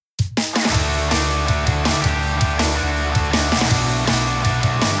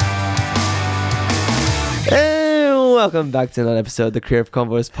welcome back to another episode of the Creative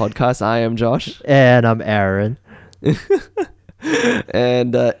Convos podcast. I am Josh. And I'm Aaron.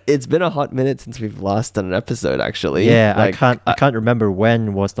 And it's been a hot minute since we've last done an episode, actually. Yeah, I can't remember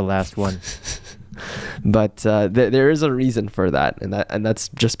when was the last one. But there is a reason for that, and that's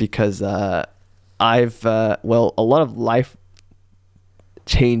just because I've a lot of life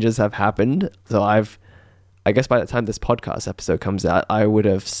changes have happened. So I guess by the time this podcast episode comes out, I would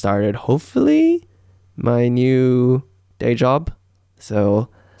have started, hopefully, my new day job. So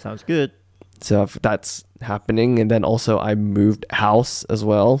Sounds good. So if that's happening, and then also I moved house as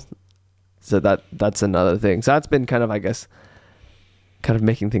well. So that's another thing. So that's been kind of, I guess,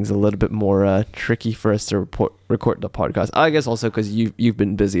 making things a little bit more tricky for us to record the podcast. I guess also because you've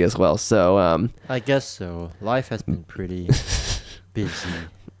been busy as well. So I guess so. Life has been pretty busy.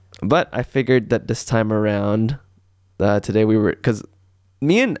 But I figured that this time around, today because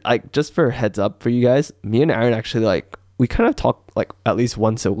just for heads up for you guys, me and Aaron actually we kind of talk at least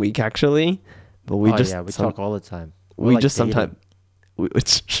once a week actually, but we talk all the time. We just sometimes don't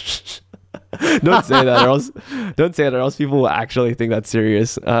say that or else people will actually think that's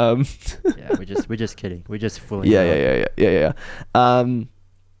serious. Yeah, we're just kidding. We're just fooling. Yeah.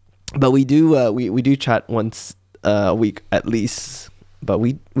 But we do chat once a week at least. But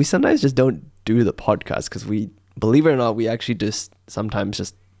we sometimes just don't do the podcast because believe it or not, we actually just sometimes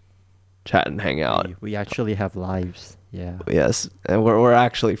just chat and hang out. We actually have lives. Yeah. Yes, and we're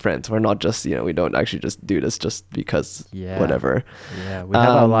actually friends. We're not just we don't actually just do this just because whatever. Yeah, we have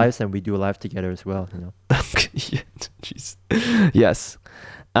our lives and we do life together as well. Jeez. Yes.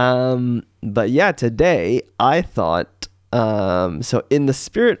 But yeah, today I thought so in the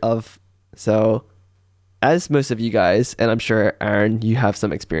spirit of as most of you guys, and I'm sure, Aaron, you have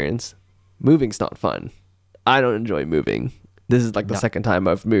some experience, moving's not fun. I don't enjoy moving. This is the second time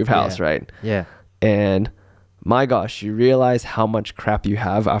I've moved house, right? Yeah. And my gosh, you realize how much crap you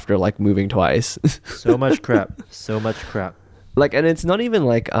have after moving twice. So much crap. And it's not even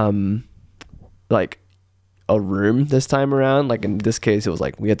a room this time around. In this case, it was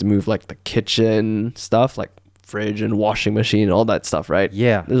we had to move the kitchen stuff, fridge and washing machine, all that stuff, right?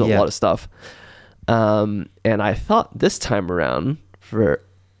 Yeah. There's a lot of stuff. And I thought this time around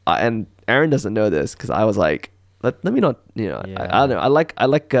and Aaron doesn't know this because I was let me not, I don't know.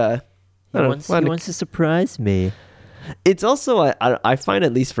 He wants to surprise me. It's also, I find,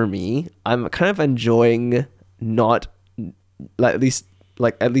 at least for me, I'm kind of enjoying not, at least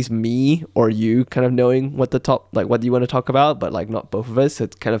me or you kind of knowing what what you want to talk about, but not both of us.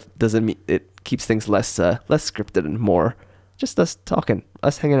 It kind of doesn't mean, it keeps things less scripted and more just us talking,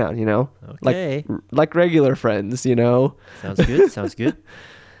 us hanging out, Okay. Like regular friends, Sounds good.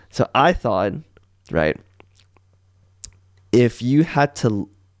 So I thought, right, if you had to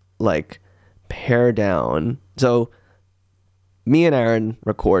pare down, so me and Aaron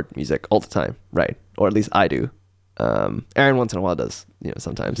record music all the time, right? Or at least I do. Aaron once in a while does,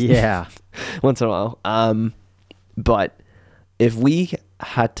 sometimes. Yeah. Once in a while. But if we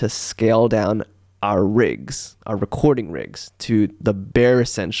had to scale down our recording rigs to the bare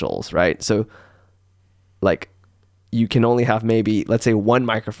essentials, right? So you can only have maybe, let's say, one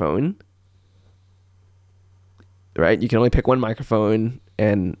microphone, right? You can only pick one microphone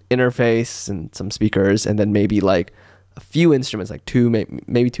and interface and some speakers, and then maybe a few instruments,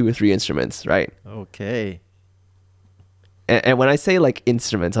 maybe 2 or 3 instruments, right? Okay. And when I say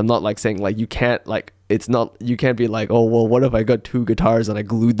instruments, I'm not saying you can't it's not, you can't be oh well, what if I got 2 guitars and I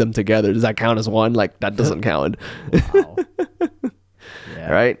glued them together? Does that count as one? That doesn't count. Wow.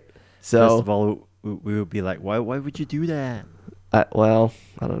 Yeah. Right. So first of all, we would be why would you do that? Well,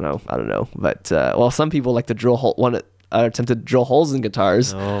 I don't know, but some people like to drill attempt to drill holes in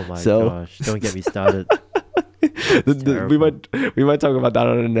guitars. Oh my gosh! Don't get me started. We might talk about that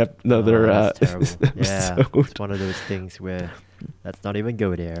on another. That's terrible. Yeah, episode. it's one of those things where let's not even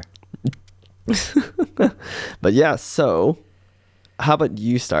go there. But yeah, so how about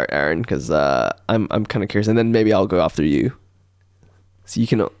you start, Aaron? Because I'm kind of curious, and then maybe I'll go after you. So you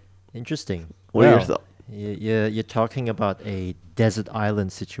can. Interesting. What are your thoughts? You're talking about a desert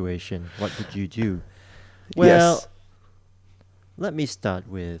island situation. What would you do? Well, yes. Let me start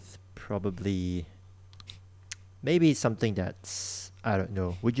with probably maybe something that's, I don't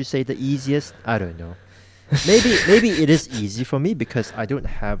know. Would you say the easiest? I don't know. Maybe it is easy for me because I don't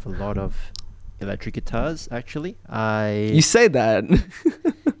have a lot of electric guitars actually. You say that.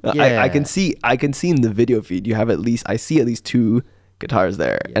 Yeah. I can see in the video feed you have I see at least 2 guitars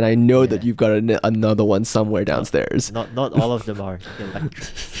there, and I know that you've got another one somewhere downstairs. Not all of them are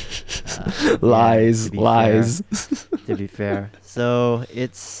electric. Lies. To be fair. So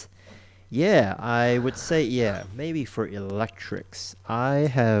it's Yeah, I would say, yeah, maybe for electrics. I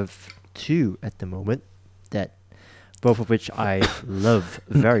have two at the moment that both of which I love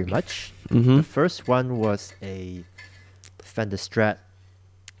very much. Mm-hmm. The first one was a Fender Strat,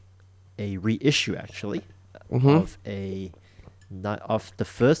 a reissue actually, Mm-hmm. of of the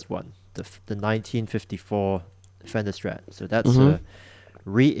first one, the 1954 Fender Strat. So that's Mm-hmm. a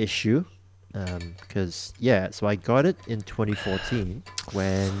reissue. Because yeah, so I got it in 2014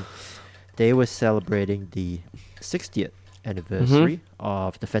 when they were celebrating the 60th anniversary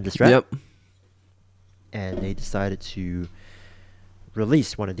of the Fender Strat, Yep. and they decided to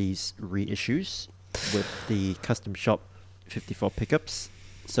release one of these reissues with the custom shop 54 pickups.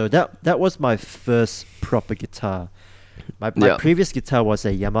 So that was my first proper guitar. My Yeah. previous guitar was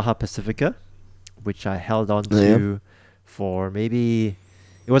a Yamaha Pacifica, which I held on Yeah. to for maybe,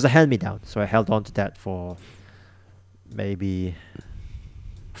 it was a hand-me-down, so I held on to that for maybe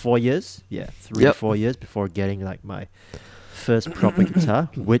 4 years. Yeah, 3 Yep. 4 years before getting like my first proper guitar,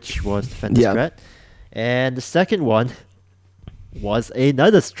 which was the Fender Yeah. Strat. And the second one was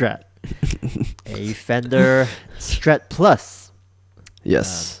another Strat, a Fender Strat Plus,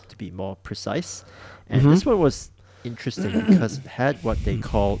 Yes. to be more precise. And Mhm. this one was interesting because it had what they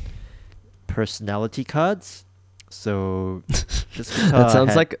called personality cards. So this guitar That sounds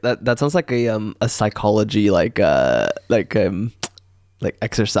had- like that sounds like a psychology like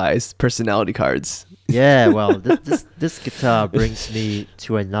exercise, personality cards. yeah, well, this guitar brings me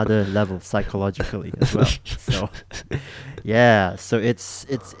to another level psychologically as well. So yeah, so it's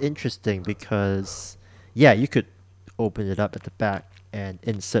interesting because yeah, you could open it up at the back and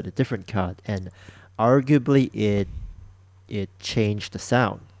insert a different card, and arguably it changed the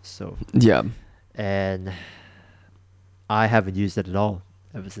sound. So Yeah. and I haven't used it at all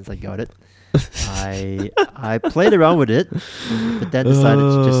ever since I got it. I played around with it, but then decided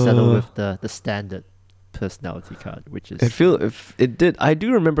to just settle with the standard personality card, which is If it did, I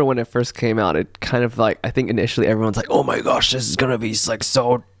do remember when it first came out. It kind of like, I think initially everyone's like, "Oh my gosh, this is gonna be like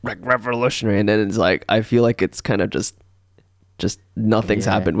so like revolutionary," and then it's like I feel like it's kind of just nothing's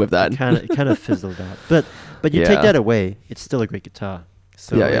yeah, happened with that. It kind of fizzled out. But you take Yeah. that away, it's still a great guitar.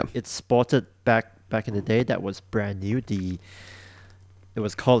 So Yeah, yeah. it sported back in the day. That was brand new. It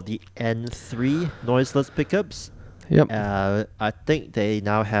was called the N3 noiseless pickups. Yep. I think they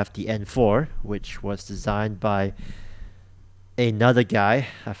now have the N4, which was designed by another guy.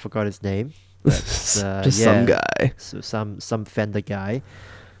 I forgot his name. But, Just some yeah, guy. So some Fender guy.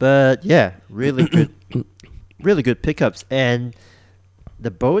 But yeah, really really good pickups. And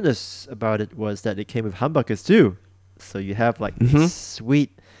the bonus about it was that it came with humbuckers too. So you have like Mhm. this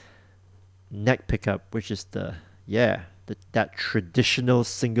sweet neck pickup, which is that traditional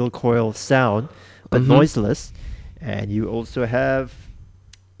single coil sound, but Mhm. noiseless. And you also have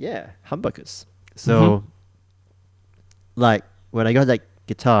humbuckers. So like when I got that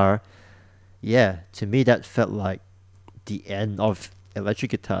guitar, to me that felt like the end of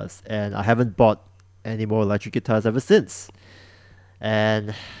electric guitars, and I haven't bought any more electric guitars ever since.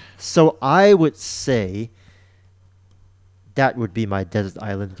 And so I would say that would be my Desert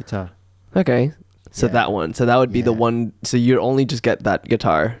Island guitar. Okay. So Yeah. that one. So that would be the Yeah. one. So you only just get that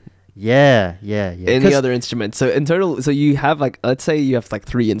guitar. Yeah. Any 'Cause- other instruments? So in total, so you have like, let's say you have like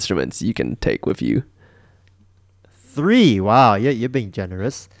 3 instruments you can take with you. 3. Wow, you're being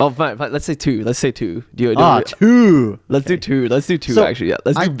generous. Oh, fine. Let's say 2. Let's say 2. Do you? 2. Let's do 2. Let's do 2 So, actually. Yeah.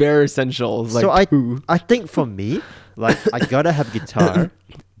 Let's I- do bare essentials. Like So 2. I think for me, like I gotta have guitar,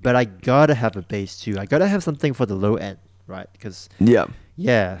 but I gotta have a bass too. I gotta have something for the low end, right? Because Yeah.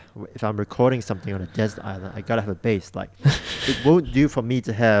 if I'm recording something on a desert island, I gotta have a bass. Like it won't do for me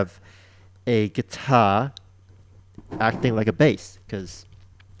to have a guitar acting like a bass, because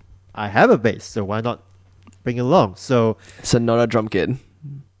I have a bass, so why not bring it along? So So not a drum kit.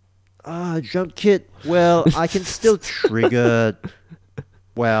 drum kit. Well, I can still trigger.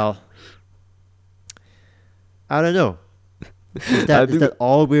 Well, I don't know. Is I that think-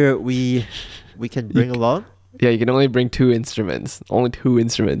 all we can bring along? Yeah, you can only bring 2 instruments. Only 2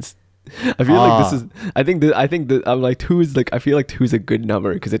 instruments. I feel like this is. I think that I'm like 2 is like. I feel like 2 is a good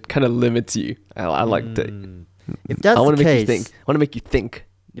number because it kind of limits you. I like to. If that's I want the to make case, you think. I want to make you think.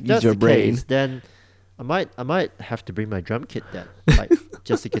 if Use that's your the brain. case, then I might have to bring my drum kit then, like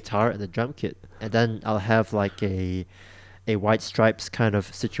just a guitar and a drum kit, and then I'll have like a White Stripes kind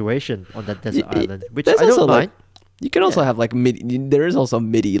of situation on that desert island, which I There's don't also, like, mind. You can also Yeah. have like MIDI. There is also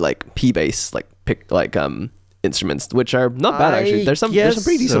MIDI like P bass like instruments, which are not bad actually. There's some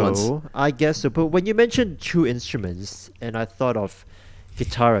pretty decent ones. I guess so. But when you mentioned 2 instruments, and I thought of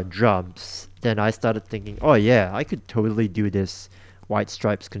guitar and drums, then I started thinking, oh yeah, I could totally do this white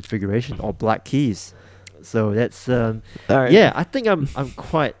stripes configuration or black keys. So that's All right. yeah. I think I'm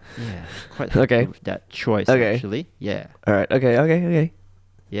quite happy Okay. with that choice Okay. actually. Yeah, All right. Okay.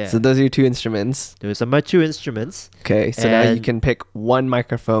 yeah. So those are your two instruments. Those are my two instruments. Okay. So now you And- can pick one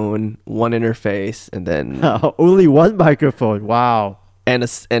microphone, one interface, and then Only one microphone. Wow. and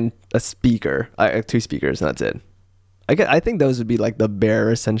a speaker. Two speakers. And that's it. I think those would be like the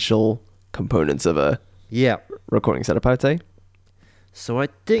bare essential components of a Yeah. recording setup, I'd say. So I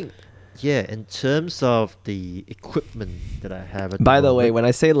think, yeah, in terms of the equipment that I have at By the way, moment- when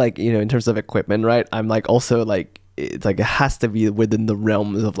I say like, in terms of equipment, right? I'm like also like it's like it has to be within the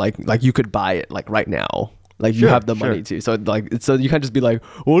realms of like you could buy it like right now. Like you Sure, have the money sure. to. So so you can't just be like,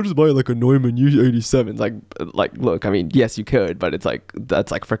 "Oh, I'll just buy like a Neumann U87." Like look, I mean, yes, you could, but it's like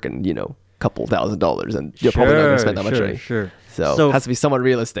that's like freaking, couple $1,000 and you're probably not going to spend that much money. Sure. So it has to be somewhat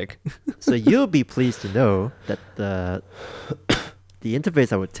realistic. So you'll be pleased to know that the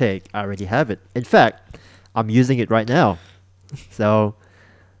interface I would take, I already have it. In fact, I'm using it right now. So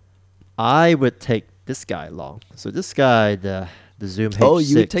I would take this guy along. So this guy, the Zoom H6. Oh,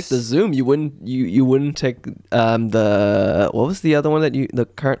 you would take the Zoom. You wouldn't take the what was the other one that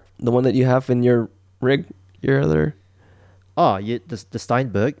the one that you have in your rig, your other. Oh, the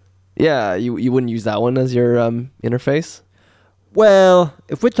Steinberg. Yeah, you wouldn't use that one as your interface. Well,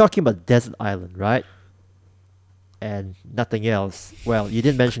 if we're talking about desert island, right? And nothing else. Well, you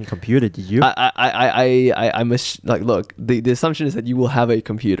didn't mention computer, did you? Like look, the assumption is that you will have a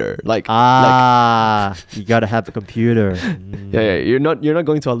computer. Like You gotta have a computer. yeah, you're not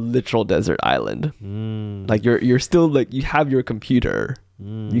going to a literal desert island. Mm. Like you're still like you have your computer.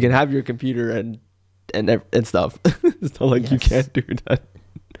 You can have your computer and stuff. It's not like you Yes. can't do that.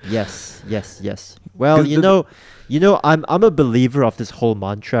 Yes. Well, 'Cause you know, I'm a believer of this whole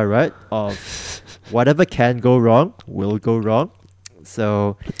mantra, right? Of whatever can go wrong will go wrong.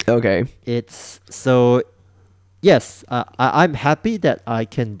 So Okay. yes, I'm happy that I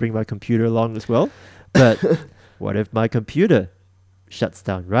can bring my computer along as well. But what if my computer shuts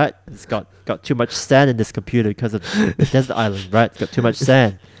down, right? It's got too much sand in this computer because of the desert island, right? It's got too much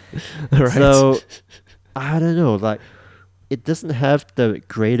sand. Right. So I don't know, like it doesn't have the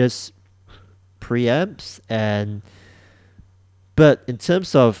greatest preamps but in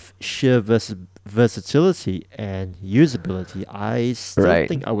terms of sheer versatility and usability, I still Right.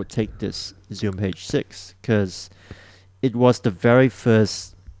 think I would take this Zoom H6 because it was the very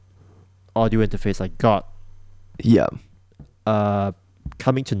first audio interface I got. Yeah.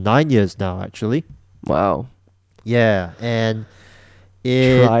 Coming to 9 years now, actually. Wow. Yeah, and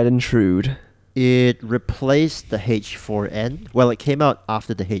it Tried and true. it replaced the H4n. Well, it came out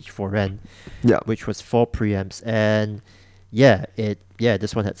after the H4n, Yeah. which was 4 preamps, and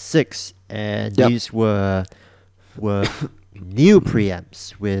this one had 6, and Yep. these were new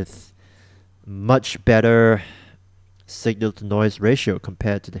preamps with much better signal to noise ratio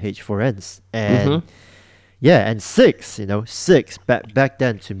compared to the H4ns, and Mhm. yeah, and 6, 6 back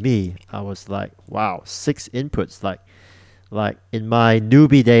then to me, I was like, wow, 6 inputs, like in my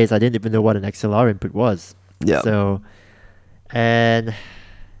newbie days, I didn't even know what an XLR input was. Yeah. So, and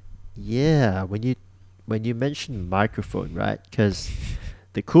yeah, when you mention microphone, right? Because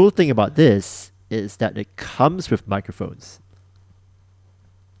the cool thing about this is that it comes with microphones.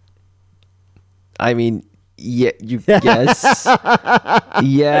 I mean, yeah, yes.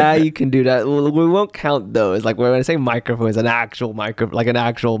 Yeah, you can do that. We won't count those. Like when I say microphone, it's an actual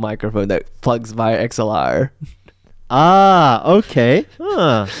microphone that plugs via XLR. Ah, okay.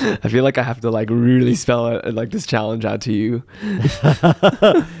 Huh. I feel like I have to like really spell it like this challenge out to you.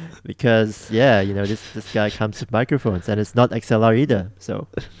 Because this guy comes with microphones, and it's not XLR either. So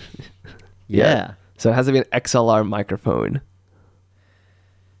yeah. So it has to be an XLR microphone.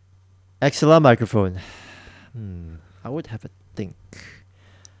 XLR microphone. I would have a think.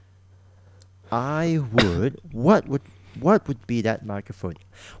 What would be that microphone?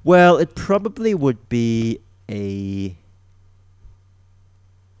 Well, it probably would be I'm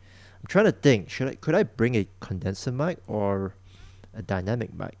trying to think. Could I bring a condenser mic or a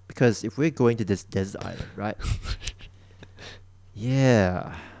dynamic mic? Because if we're going to this desert island, right?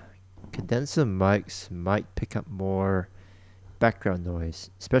 Yeah, condenser mics might pick up more background noise,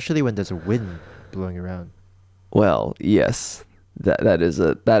 especially when there's a wind blowing around. Well, yes. That is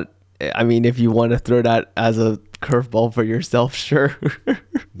I mean, if you want to throw that as a curveball for yourself, sure.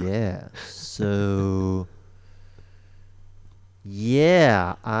 Yeah. So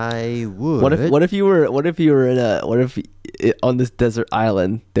yeah, I would. What if you were on this desert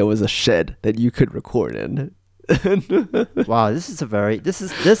island there was a shed that you could record in? Wow, this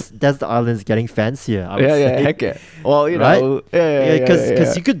desert island is getting fancier. I would Yeah, say. heck yeah. Well, you Right? know, yeah,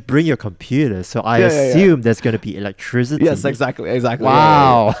 Because you could bring your computer, so I Yeah. assume there's gonna be electricity. Yes, exactly.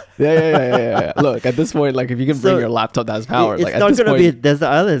 Wow. Yeah. Look, at this point, like if you can bring So, your laptop that has power, It's like at not this gonna point, be a desert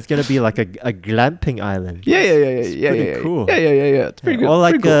island. It's gonna be like a glamping island. yeah. It's Yeah, pretty yeah, cool. Yeah. It's pretty good. Or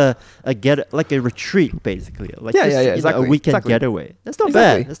like pretty cool. like a retreat, basically. Like Yeah, just, yeah, you know, exactly, a weekend exactly. getaway. That's not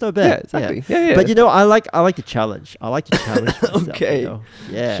Exactly. bad. That's not bad. Yeah, exactly. Yeah. But you know, I like the challenge. I like to challenge myself. Okay. You know?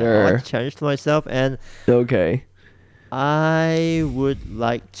 Yeah. I Sure. like to challenge to myself, and Okay. I would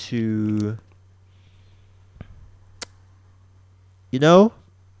like to, you know,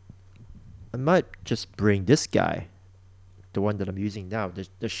 I might just bring this guy, the one that I'm using now,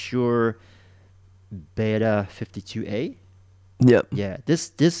 the Shure Beta 52A. Yep. Yeah,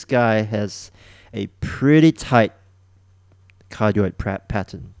 this guy has a pretty tight cardioid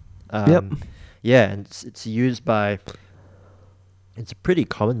pattern. Yep. Yeah, and it's used by. It's a pretty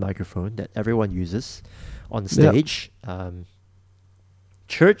common microphone that everyone uses on stage.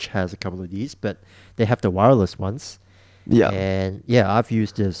 Church has a couple of these, but they have the wireless ones. Yeah. And yeah, I've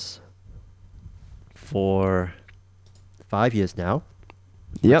used this for 5 years now.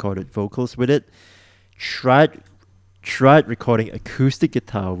 Yep. Recorded vocals with it. Tried recording acoustic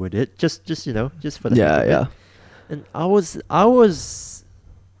guitar with it. Just you know, just for the heck of it. And I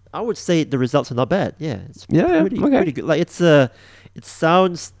would say the results are not bad. Yeah, it's pretty good. Like it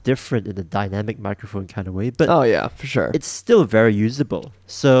sounds different in a dynamic microphone kind of way, but Oh yeah, for sure. it's still very usable.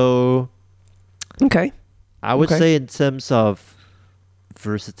 So Okay. I would Okay. say in terms of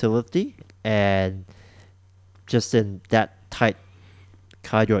versatility and just in that tight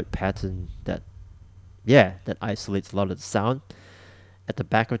cardioid pattern that isolates a lot of the sound at the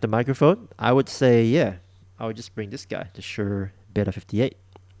back of the microphone, I would say I would just bring this guy, the Shure Beta 58.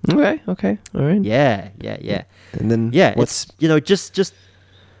 Okay. All right. Yeah. And then It's just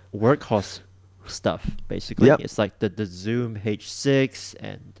workhorse stuff basically. Yep. It's like the Zoom H6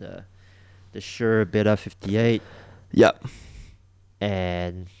 and the Shure Beta 58, Yep.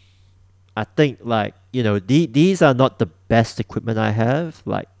 and I think like these are not the best equipment I have.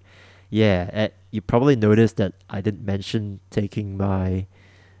 Like you probably noticed that I didn't mention taking my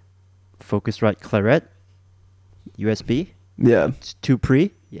Focusrite Claret USB Yeah. to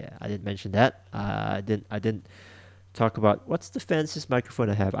pre. Yeah, I didn't mention that. I didn't talk about what's the fanciest microphone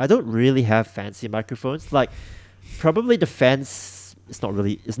I have. I don't really have fancy microphones. Like probably the fans.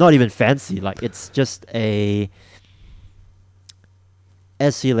 It's not even fancy. Like it's just a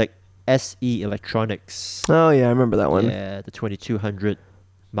SE Electronics. Oh yeah, I remember that one. Yeah, the 2200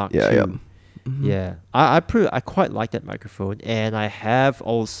 Mark Yeah. II. Yeah. Mhm. Yeah, I quite like that microphone, and I have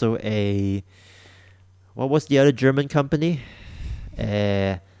also what was the other German company?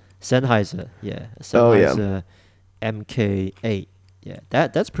 Sennheiser. Yeah, a Oh, yeah. Sennheiser MK8. Yeah,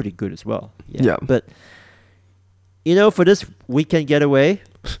 that's pretty good as well. Yeah. But for this weekend getaway,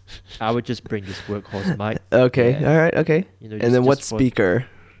 I would just bring this workhorse mic. Okay. Yeah. All right. Okay. And then what just for speaker?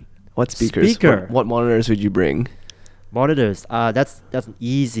 What speakers? Speaker. What monitors would you bring? monitors? That's an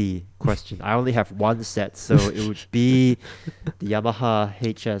easy question. I only have one set, so it would be the Yamaha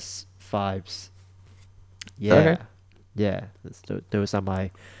HS5s. Yeah. Okay. Yeah, those are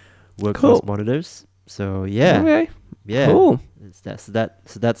my workhorse Cool. monitors. So yeah, Okay. yeah. Cool.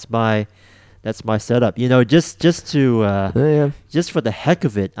 That's my setup. Just to Yeah. just for the heck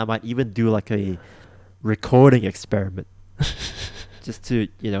of it, I might even do like a recording experiment. Just to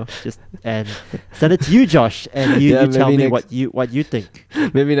and send it to you, Josh, and you tell maybe me next- what you think.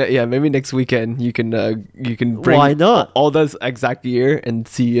 Maybe maybe next weekend you can bring Why not? all those exact gear and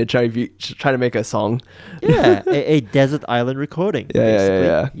see try to make a song. Yeah, a desert island recording.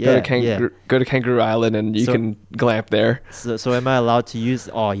 basically. Go to Kangaroo Island and you So- can glamp there. So am I allowed to use?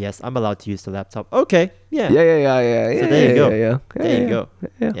 Oh yes, I'm allowed to use the laptop. Okay, yeah. Yeah. So there you go. Yeah. There you go.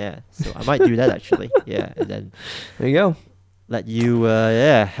 Yeah. Yeah. So I might do that actually. Yeah, and then There you go. let you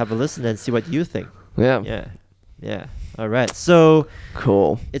have a listen and see what you think. Yeah. Yeah. All right. So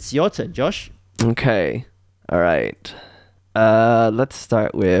Cool. it's your turn, Josh. Okay. All right. Let's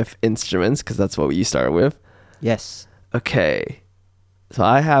start with instruments because that's what you start with. Yes. Okay. So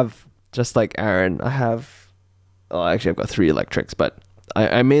I have, just like Aaron, I've got 3 electrics, but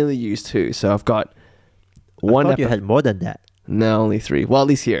I mainly use 2. So I've got one. I thought you had more than that. No, only 3. Well, at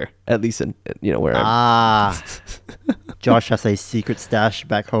least here. At least in where I'm. Josh has a secret stash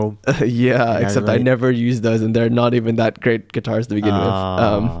back home. Yeah, except I like- never use those, and they're not even that great guitars to begin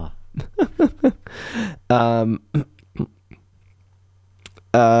Ah. with.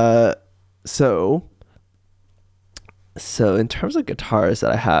 So in terms of guitars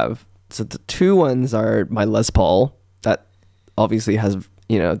that I have, So the two ones are my Les Paul that obviously has,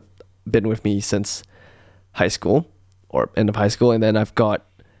 you know, been with me since high school or end of high school. And then I've got,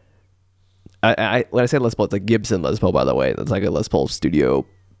 I when I say Les Paul, it's a Gibson Les Paul, by the way. It's like a Les Paul Studio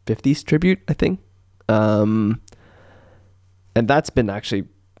 50s tribute, I think. And that's been actually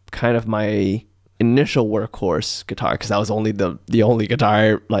kind of my initial workhorse guitar, because that was only the only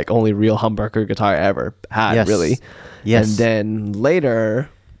guitar, like only real humbucker guitar I ever had. Yes. Really. Yes. And then later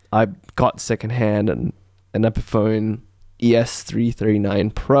I got secondhand an Epiphone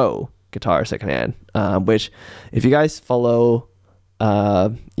ES339 Pro guitar secondhand, which if you guys follow you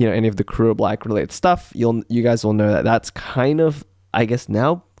know, any of the Crew Black related stuff, you guys will know that that's kind of, I guess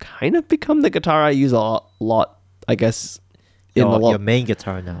now kind of become the guitar I use a lot, I guess. Your main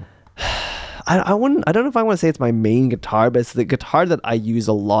guitar now. I don't know if I want to say it's my main guitar, but it's the guitar that I use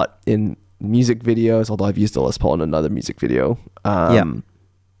a lot in music videos, although I've used the Les Paul in another music video.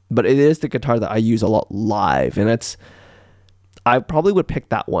 But it is the guitar that I use a lot live, and I probably would pick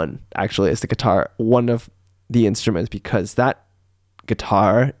that one actually as the guitar, one of the instruments, because that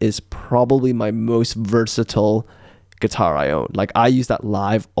guitar is probably my most versatile guitar I own. Like I use that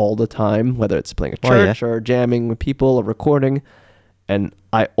live all the time, whether it's playing at church or jamming with people or recording, and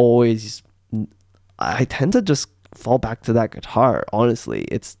I tend to just fall back to that guitar. Honestly,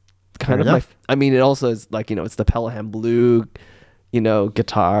 it's kind of I mean, it also is like, you know, it's the Pelham Blue, you know,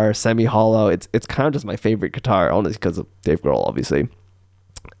 guitar, semi-hollow. It's kind of just my favorite guitar, honestly, because of Dave Grohl, obviously.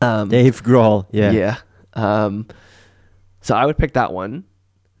 Dave Grohl, yeah. Yeah. So I would pick that one.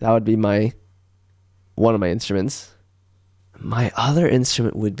 That would be one of my instruments. My other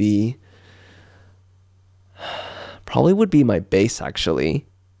instrument would be my bass, actually,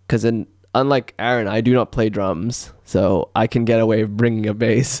 because unlike Aaron, I do not play drums, so I can get away with bringing a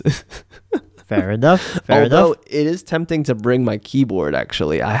bass. Fair enough. Although it is tempting to bring my keyboard,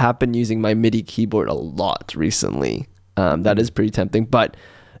 actually. I have been using my MIDI keyboard a lot recently. That is pretty tempting. But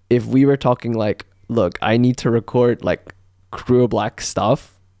if we were talking like, look, I need to record like Crew Black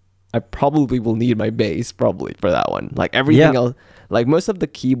stuff, I probably will need my bass probably for that one. Like everything else, like most of the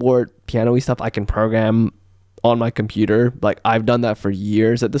keyboard, piano-y stuff I can program on my computer. Like I've done that for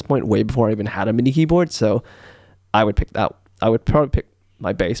years at this point, way before I even had a MIDI keyboard. So I would pick that. I would probably pick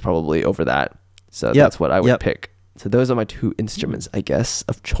my bass probably over that. So that's what I would pick. So those are my two instruments, I guess,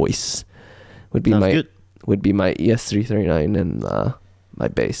 of choice. Would be my ES339 and my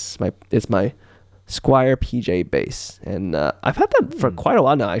bass. It's my Squire PJ bass, and I've had that for quite a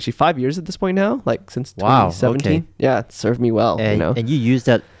while now. Actually, 5 years at this point now, like since 2017. Okay. Yeah, it served me well. And, you know, and you use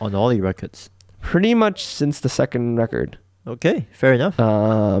that on all your records. Pretty much since the second record. Okay, fair enough.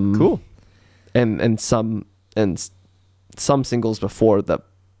 Cool. And some singles before the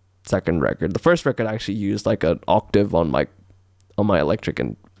second record. The first record I actually used like an octave on my electric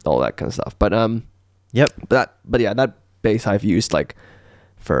and all that kind of stuff. But that bass I've used like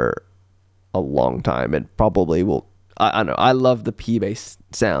for a long time, and probably will. I don't know. I love the P bass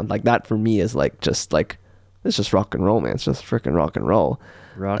sound. Like that for me is like just like, it's just rock and roll, man. It's just freaking rock and roll.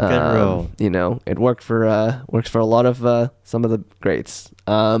 Rock and roll. You know, it works for a lot of some of the greats.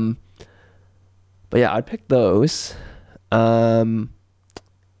 But yeah, I'd pick those. Okay,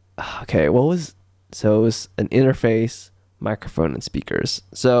 it was an interface, microphone, and speakers.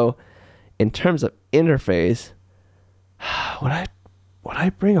 So in terms of interface, would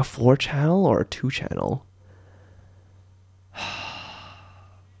I bring a 4-channel or a 2-channel?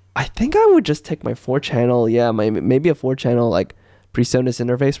 I think I would just take my 4-channel. Yeah, maybe a 4-channel like PreSonus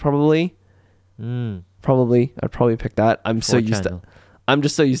interface probably. Probably, I'd probably pick that. I'm just so used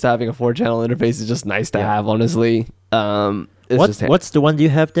to having a 4-channel interface. It's just nice to have, honestly. What's the one you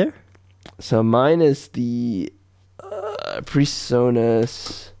have there? So mine is the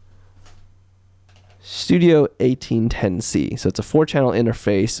PreSonus Studio 1810C. So it's a 4-channel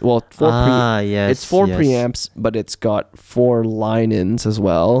interface. Well, it's 4 preamps, but it's got 4 line-ins as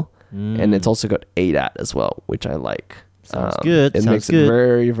well, and it's also got ADAT as well, which I like. Sounds good. It makes it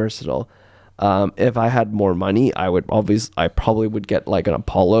very versatile. If I had more money, I probably would get like an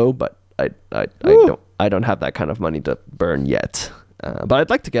Apollo, but I don't have that kind of money to burn yet. But I'd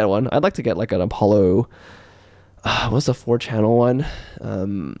like to get one. I'd like to get like an Apollo. What's the 4-channel one?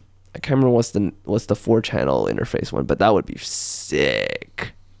 I can't remember what's the 4-channel interface one, but that would be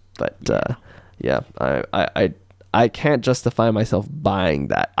sick. But I can't justify myself buying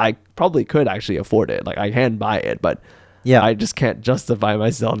that. I probably could actually afford it. Like I can buy it, but I just can't justify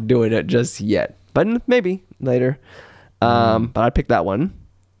myself doing it just yet. But maybe later. But I'd pick that one.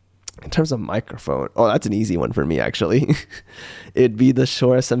 In terms of microphone, that's an easy one for me actually. It'd be the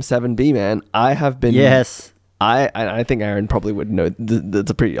Shure SM7B, man. I have been I think Aaron probably would know.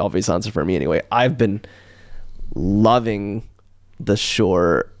 That's a pretty obvious answer for me anyway. I've been loving the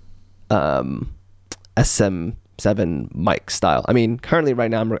Shure SM7 mic style. I mean, currently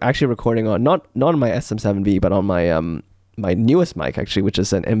right now I'm actually recording on not on my SM7B, but on my my newest mic actually, which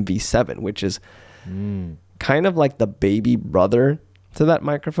is an MV7, which is kind of like the baby brother to that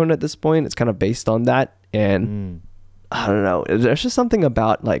microphone at this point. It's kind of based on that, and I don't know. There's just something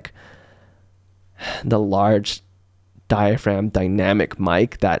about like the large diaphragm dynamic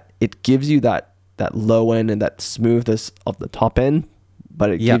mic that it gives you that low end and that smoothness of the top end,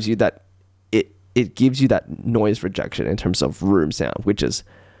 but it gives you that it gives you that noise rejection in terms of room sound, which is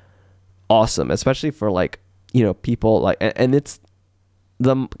awesome, especially for like, you know, people like, and it's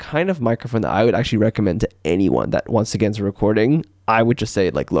the kind of microphone that I would actually recommend to anyone that wants to get into recording. I would just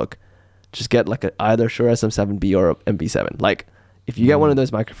say like, look, just get like either Shure SM7B or MV7. Like if you get one of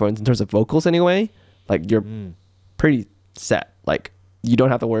those microphones in terms of vocals anyway, like you're pretty set. Like you don't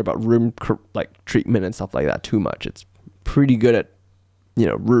have to worry about room like treatment and stuff like that too much. It's pretty good at, you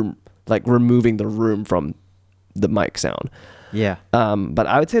know, room, like removing the room from the mic sound. Yeah. But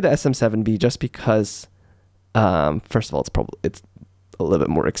I would say the SM7B just because, first of all, it's a little bit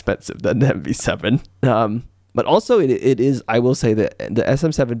more expensive than the MV7. But also it is, I will say that the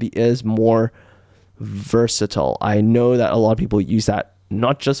SM7B is more versatile. I know that a lot of people use that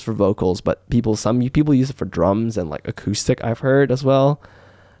not just for vocals, but some people use it for drums and like acoustic, I've heard as well.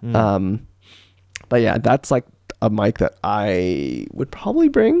 But yeah, that's like a mic that I would probably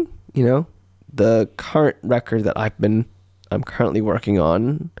bring. You know, the current record that I'm currently working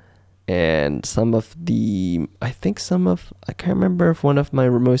on, and I can't remember if one of my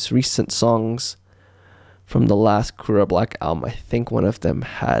most recent songs from the last Kura Black album, I think one of them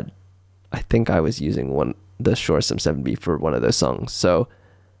I think I was using the Shure SM7B for one of those songs. So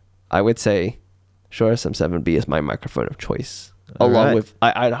I would say Shure SM7B is my microphone of choice. Along with,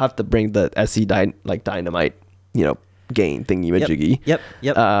 I'd have to bring the SE Dynamite, you know, gain thingy-majiggy. Yep.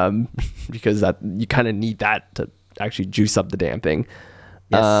 Because that you kind of need that to actually juice up the damn thing.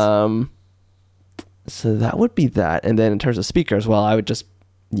 Yes. So that would be that. And then in terms of speakers, well, I would just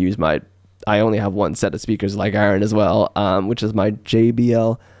use I only have one set of speakers like Aaron as well, which is my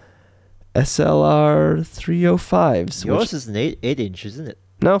JBL SLR 305s. Yours is an 8-inch, isn't it?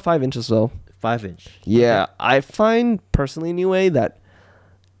 No, 5 inches though. 5-inch. Yeah, okay. I find personally anyway that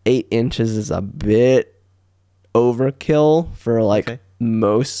 8 inches is a bit overkill for like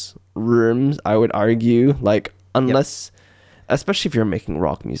most rooms, I would argue. Like unless, especially if you're making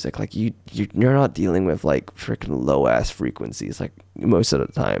rock music, like you're not dealing with like freaking low ass frequencies like most of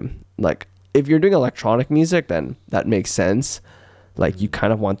the time. Like if you're doing electronic music, then that makes sense. Like you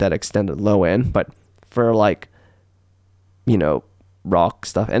kind of want that extended low end, but for like, you know, rock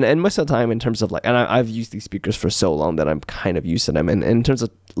stuff, and most of the time in terms of like, and I've used these speakers for so long that I'm kind of used to them. And in terms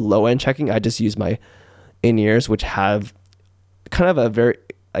of low end checking, I just use my in-ears, which have kind of a very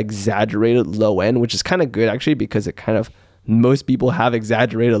exaggerated low end, which is kind of good actually, because it kind of, most people have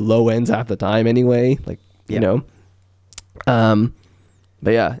exaggerated low ends half the time anyway, like, you know.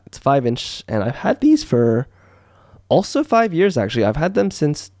 But yeah, it's 5-inch, and I've had these for also 5 years actually. I've had them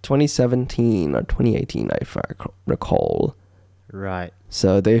since 2017 or 2018, if I recall. Right.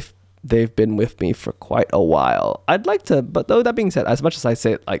 So they've been with me for quite a while. I'd like to, but though that being said, as much as I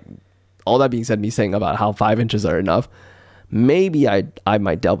say like all that being said, me saying about how 5 inches are enough, maybe I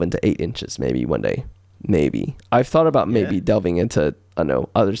might delve into 8 inches maybe one day. Maybe I've thought about maybe delving into, I don't know,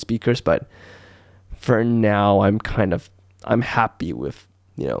 other speakers, but for now I'm happy with,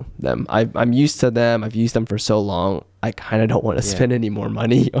 you know, them. I'm used to them. I've used them for so long. I kind of don't want to spend any more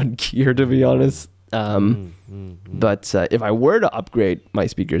money on gear, to be honest. But if I were to upgrade my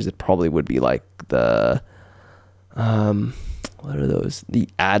speakers, it probably would be like the what are those? The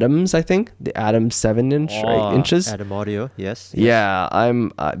Adams, I think. The Adams 7-inch or 8 inches. Adam Audio, yes. Yeah,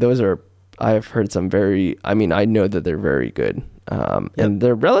 I've heard some I know that they're very good. And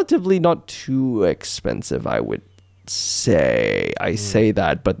they're relatively not too expensive, I would say. I say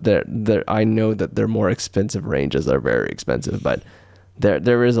that, but I know that their more expensive ranges are very expensive, but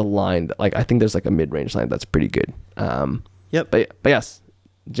there is a line that, like, I think there's like a mid-range line that's pretty good. But yes,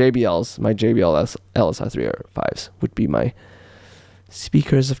 my JBL LSR305s would be my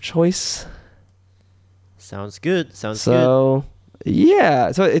speakers of choice. Sounds good.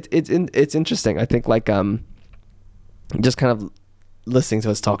 Yeah, so it's interesting. I think like just kind of listening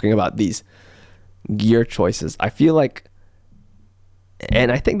to us talking about these gear choices, I feel like, and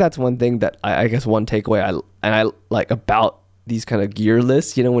I think that's one thing that I guess one takeaway I like about these kind of gear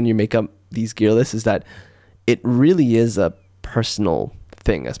lists, you know, when you make up these gear lists, is that it really is a personal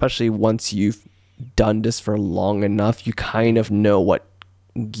thing, especially once you've done this for long enough, you kind of know what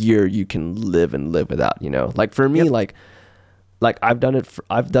gear you can live without, you know. Like for me, Yep. like I've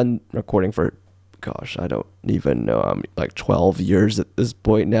done recording for, gosh, I don't even know, like 12 years at this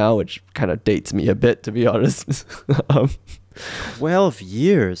point now, which kind of dates me a bit, to be honest. um, 12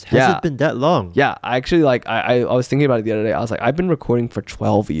 years. Has Yeah. it been that long? yeah, I actually, like, I was thinking about it the other day. I was like, I've been recording for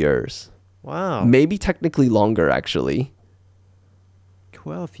 12 years, Wow. maybe technically longer, actually.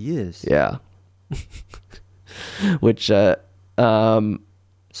 12 years. Yeah. Which So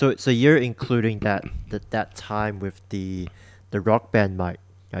you're including that time with the rock band mic,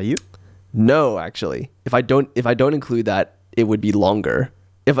 are you? no, actually, if I don't include that, it would be longer.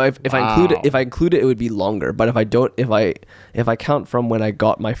 If I include it, it would be longer. But if I count from when I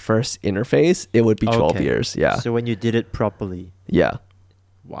got my first interface, it would be 12 Okay. years. Yeah. So when you did it properly. Yeah.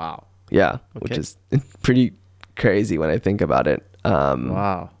 Wow. Yeah. Which Okay. is pretty crazy when I think about it.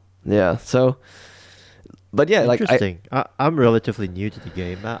 Wow. Yeah. So, but yeah, like Interesting. I'm relatively new to the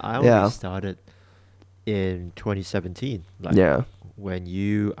game. I only Yeah. started in 2017. Like yeah. when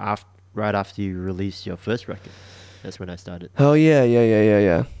right after you released your first record. That's when I started. Oh yeah.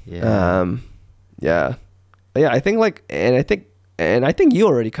 Yeah. Yeah. But yeah, I think like, and I think you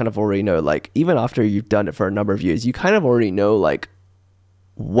already know, like, even after you've done it for a number of years, you kind of already know, like,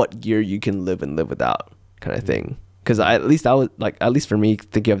 what gear you can live without, kind of thing. Because at least for me,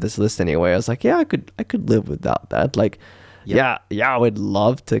 thinking of this list anyway, I was like, yeah, I could live without that. Like, Yep. yeah, I would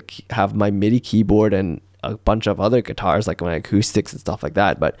love to have my MIDI keyboard and a bunch of other guitars, like my acoustics and stuff like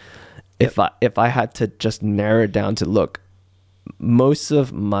that. But if I had to just narrow it down to, look, most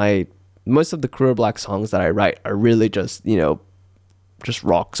of the Career Black songs that I write are really just, you know, just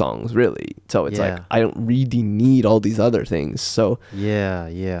rock songs, really. So it's like, Yeah. I don't really need all these other things. So, Yeah.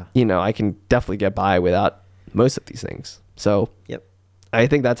 you know, I can definitely get by without most of these things. So Yep. I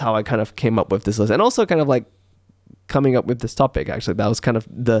think that's how I kind of came up with this list, and also kind of like coming up with this topic. Actually, that was kind of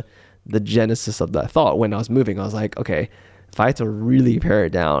the genesis of that thought. When I was moving, I was like, okay, if I had to really pare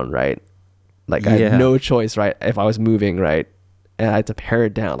it down, right? Like I Yeah. had no choice, right? If I was moving, right, and I had to pare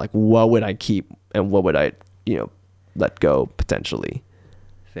it down, like what would I keep and what would I, you know, let go potentially?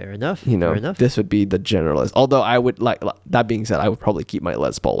 Fair enough. You know, Fair enough. this would be the generalist. Although I would like that being said, I would probably keep my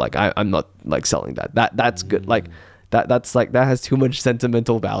Les Paul. Like I'm not like selling that. That's good. Like that's like, that has too much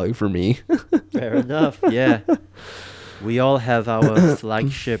sentimental value for me. Fair enough. Yeah. We all have our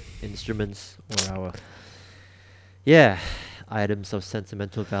flagship instruments or our items of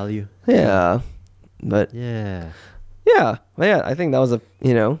sentimental value. Yeah, but Yeah. I think that was a,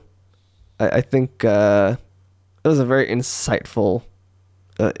 you know, I think it was a very insightful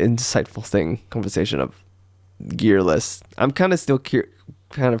conversation of gear lists. I'm kind of still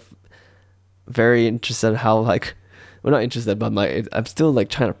kind of very interested in how, like, well, not interested, but I'm still like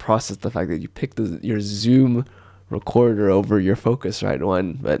trying to process the fact that you picked your Zoom recorder over your Focusrite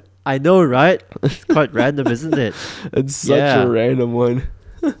one, but I know, right? It's quite random, isn't it? it's such Yeah. a random one.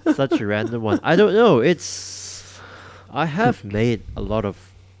 Such a random one. I don't know. I have made a lot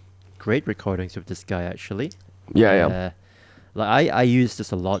of great recordings with this guy, actually. Yeah. Like I use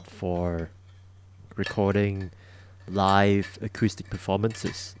this a lot for recording live acoustic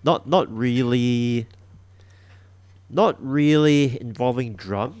performances. Not really involving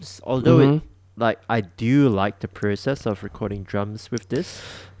drums, although Mhm. I do like the process of recording drums with this.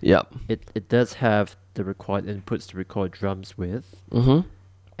 Yep. It does have the required inputs to record drums with, Mhm.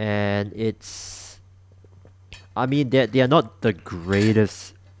 and I mean, they are not the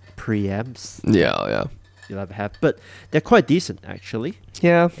greatest preamps Yeah. you'll ever have, but they're quite decent, actually.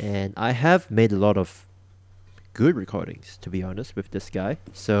 Yeah. And I have made a lot of good recordings, to be honest, with this guy.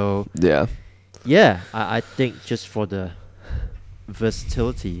 So Yeah. yeah, I think just for the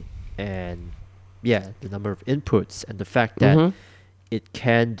versatility and the number of inputs and the fact that Mhm. it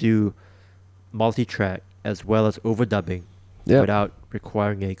can do multi-track as well as overdubbing Yeah. without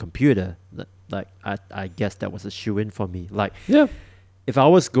requiring a computer. Like I guess that was a shoe-in for me. Like Yeah. if I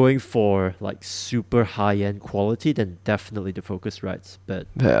was going for like super high-end quality, then definitely the Focusrites. But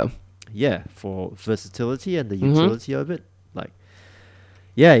Yeah. yeah, for versatility and the Mhm. utility of it, like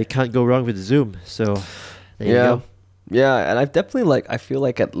you can't go wrong with Zoom. So there you Yeah. go. Yeah, and I've definitely, I feel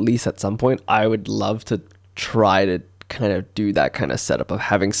like at least at some point I would love to try to kind of do that kind of setup of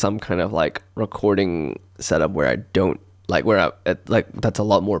having some kind of like recording setup where I don't that's a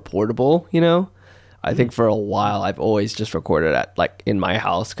lot more portable, you know? I think for a while I've always just recorded at like in my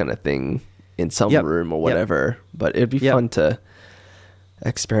house kind of thing in some Yep. room or Yep. whatever, but it'd be Yep. fun to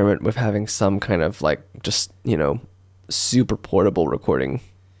experiment with having some kind of like just, you know, super portable recording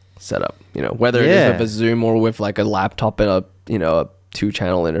setup, you know, whether it is with Yeah. a Zoom or with like a laptop and a, you know,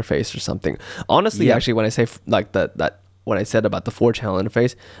 2-channel interface or something. Honestly, Yeah. actually, when I say like that when I said about the 4-channel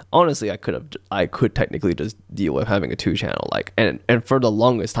interface, honestly, I could technically just deal with having a 2-channel. Like, and for the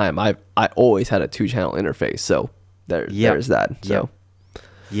longest time, I always had a 2-channel interface. So there's that. So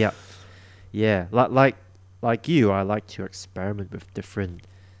Yeah. Yeah. Like you, I like to experiment with different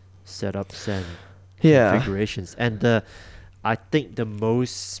setups and yeah, configurations. And I think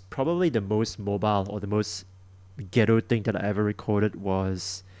probably the most mobile or the most ghetto thing that I ever recorded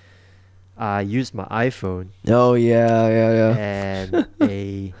was I used my iPhone oh yeah. and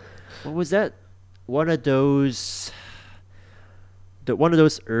what was that? One of those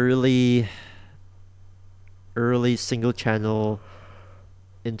early single channel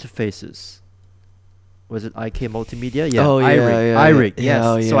interfaces. Was it IK Multimedia? Yeah, Oh, yeah, iRig. yeah, iRig, yeah. yes.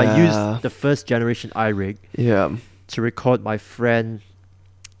 Oh, So I yeah. used the first generation iRig Yeah. to record my friend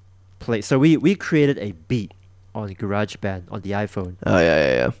play. So we created a beat on GarageBand on the iPhone, Oh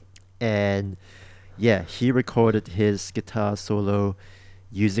yeah. and yeah, he recorded his guitar solo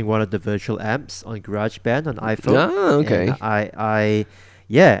using one of the virtual amps on GarageBand on iPhone. Ah, okay. And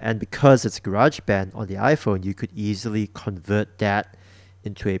yeah, and because it's GarageBand on the iPhone, you could easily convert that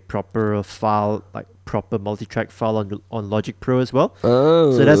into a proper file, like proper multi-track file on Logic Pro as well.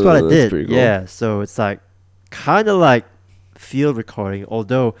 Oh, So that's what I did. pretty cool. Yeah, so it's like kind of like field recording,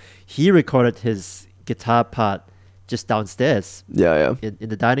 although he recorded his guitar part just downstairs Yeah. in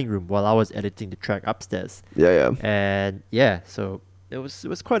the dining room while I was editing the track upstairs. Yeah. And yeah, so it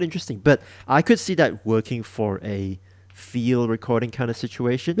was quite interesting. But I could see that working for a field recording kind of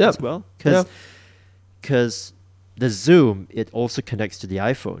situation Yep. as well, Yeah. because the Zoom, it also connects to the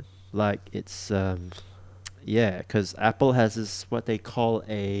iPhone. Like it's yeah, because Apple has this what they call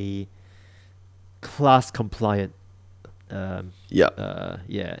a class compliant Yeah.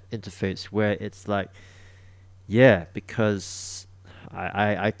 interface where it's like, yeah, because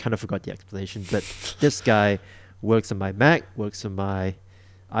I kind of forgot the explanation, but this guy works on my Mac, works on my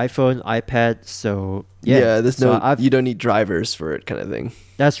iPhone, iPad, so yeah. There's so no, you don't need drivers for it, kind of thing.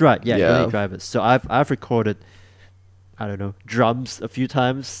 that's right, yeah, you don't Yeah. need drivers. So I've recorded, I don't know, drums a few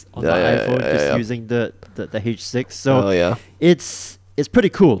times on Yeah, my yeah, iPhone yeah, just yeah. using the H6. So Oh yeah. it's pretty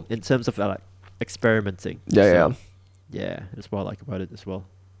cool in terms of like experimenting. Yeah. So, yeah, that's what I like about it as well.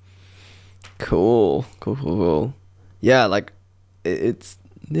 Cool. Yeah, like it's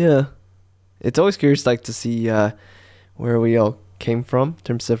always curious, like, to see where we all came from in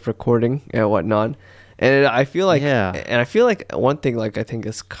terms of recording and whatnot. And I feel like, one thing, like, I think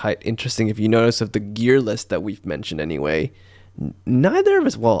is quite interesting, if you notice, of the gear list that we've mentioned anyway, neither of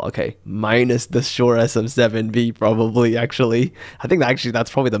us, well, okay, minus the Shure SM7B, probably, actually. I think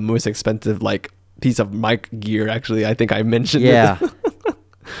that's probably the most expensive, like, piece of mic gear, actually. I think I mentioned Yeah. it.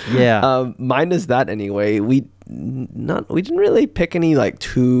 Yeah. Minus that anyway, we didn't really pick any, like,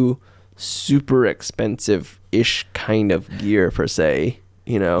 too super expensive-ish kind of gear, per se,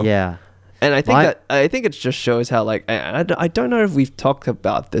 you know? Yeah. And I think it just shows how, like, I don't know if we've talked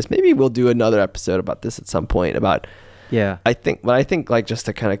about this. Maybe we'll do another episode about this at some point, about, Yeah. I think like, just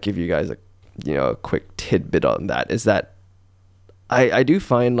to kind of give you guys a quick tidbit on that, is that I do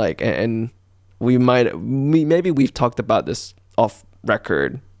find, like, and maybe we've talked about this off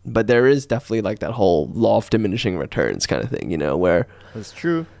record, but there is definitely, like, that whole law of diminishing returns kind of thing, where, That's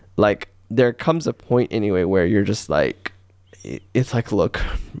true. like, there comes a point anyway where you're just like, it's like, look,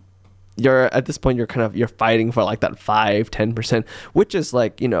 you're at this point, you're fighting for, like, that 5-10%, which is,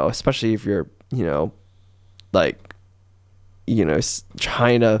 like, especially if you're, like,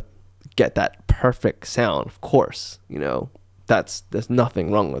 trying to get that perfect sound, of course, there's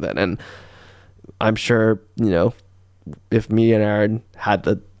nothing wrong with it. And I'm sure, if me and Aaron had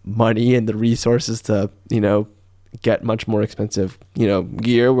the money and the resources to, get much more expensive,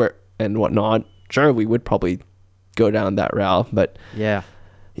 gear and whatnot, sure, we would probably go down that route. But, Yeah.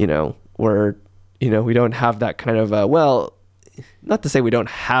 we don't have that kind of, well, not to say we don't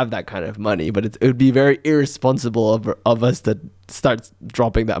have that kind of money, but it would be very irresponsible of us to start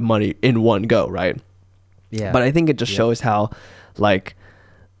dropping that money in one go, right? Yeah. But I think it just shows how, like,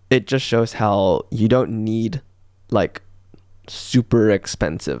 you don't need, like, super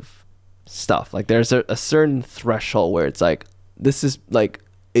expensive stuff. Like, there's a certain threshold where it's like, this is, like,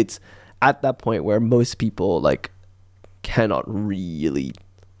 it's at that point where most people, like, cannot really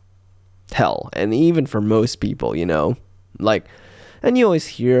tell. And even for most people, like, and you always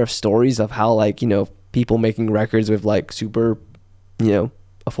hear of stories of how, like, people making records with, like, super,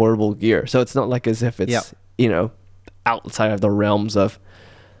 affordable gear. So it's not like as if it's, outside of the realms of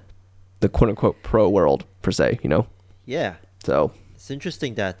the quote unquote pro world, per se, Yeah. So It's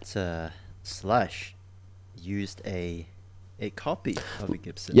interesting that Slash used a a copy of a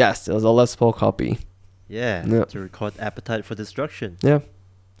Gibson. Yes, it was a Les Paul copy. Yeah, Yep. to record Appetite for Destruction. Yeah.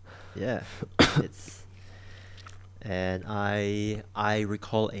 Yeah, it's and I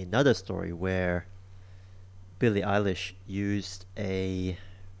recall another story where Billie Eilish used an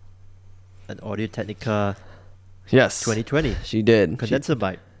Audio Technica Yes. 2020 She did. condenser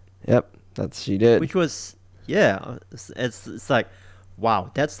mic, Yep. She did. which was it's like,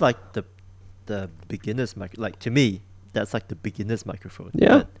 wow, that's like the beginner's mic. Like, to me, that's like the beginner's microphone.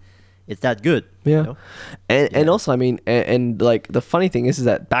 Yeah. But it's that good. Yeah. You know? And Yeah. also, I mean, and like the funny thing is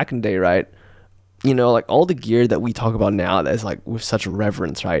that back in the day, right? You know, like all the gear that we talk about now that's like with such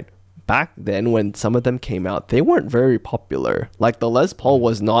reverence, right? Back then, when some of them came out, they weren't very popular. Like the Les Paul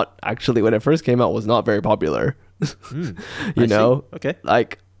was not actually, when it first came out, was not very popular. I You see. know? Okay.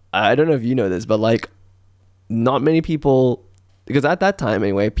 Like, I don't know if you know this, but like, not many people, because at that time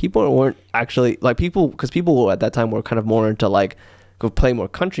anyway, people weren't actually like because people at that time were kind of more into like go play more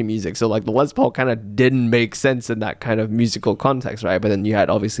country music. So like the Les Paul kind of didn't make sense in that kind of musical context, right? But then you had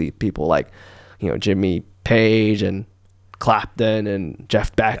obviously people like, you know, Jimmy Page and Clapton and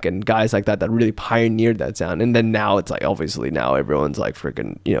Jeff Beck and guys like that really pioneered that sound. And then now it's like, obviously now everyone's like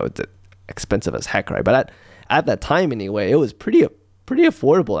freaking, you know, it's expensive as heck, right? But at that time anyway, it was pretty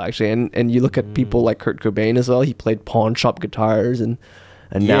affordable actually. And you look at people like Kurt Cobain as well. He played pawn shop guitars and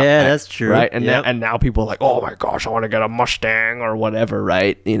now, Yeah, that's true. right? And Yep. now people are like, oh my gosh, I want to get a Mustang or whatever,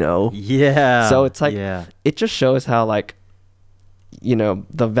 right? You know. Yeah. So it's like, yeah. it just shows how like, you know,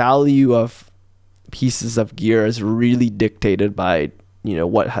 the value of pieces of gear is really dictated by, you know,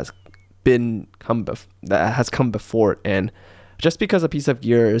 what has that has come before it. And just because a piece of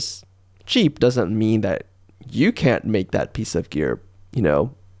gear is cheap doesn't mean that you can't make that piece of gear, you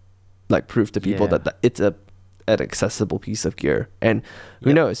know, like prove to people Yeah. that it's an accessible piece of gear. And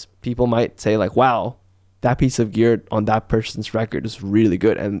who Yep. knows, people might say like, wow, that piece of gear on that person's record is really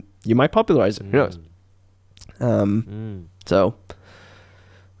good, and you might popularize it. Who knows? So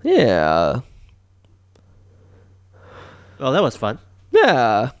yeah. Well, that was fun.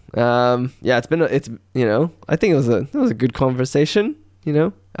 Yeah. Yeah, it's you know, I think it was a good conversation, you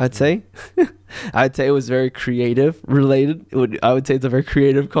know, I'd say. I'd say it was very creative related. I would say it's a very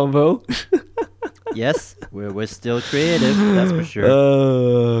creative convo. Yes, we're still creative. That's for sure.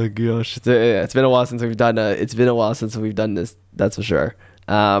 Oh gosh. It's been a while since we've done this, that's for sure.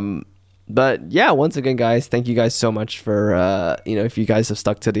 But yeah, once again guys, thank you guys so much for you know, if you guys have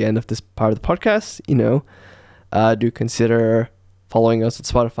stuck to the end of this part of the podcast, you know, do consider following us on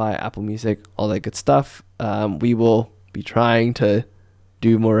Spotify, Apple Music, all that good stuff. We will be trying to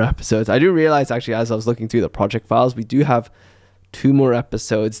do more episodes. I do realize actually, as I was looking through the project files, we do have 2 more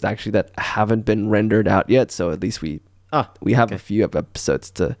episodes that haven't been rendered out yet. So at least we have a few episodes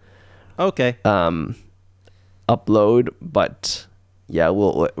to Okay. upload. But yeah,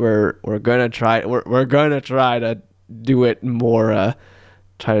 we're gonna try. We're gonna try to do it more.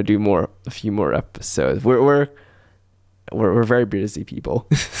 Try to do a few more episodes. We're very busy people.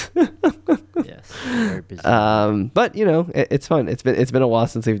 Yes. Very busy. But you know, it's fun. It's been a while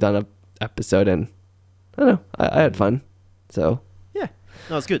since we've done an episode, and I don't know. I had fun. So Yeah.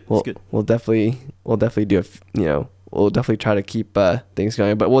 No, it's good. we'll It's good. we'll definitely do we'll definitely try to keep things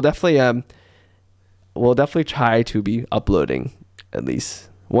going. But we'll definitely try to be uploading at least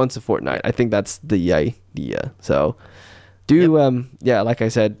once a fortnight. I think that's the idea. So yeah, like I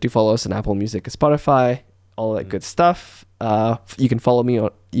said, do follow us on Apple Music and Spotify, all that good stuff. You can follow me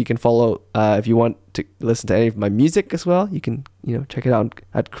if you want to listen to any of my music as well. You can, you know, check it out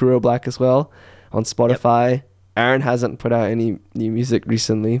at Kuro Black as well on Spotify. Yep. Aaron hasn't put out any new music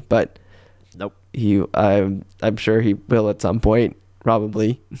recently, but Nope. I'm sure he will at some point,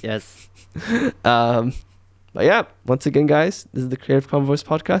 probably. Yes. But yeah, once again, guys, this is the Creative Convoys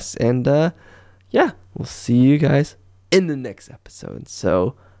podcast, and yeah, we'll see you guys in the next episode.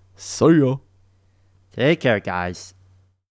 So, see ya. Take care, guys.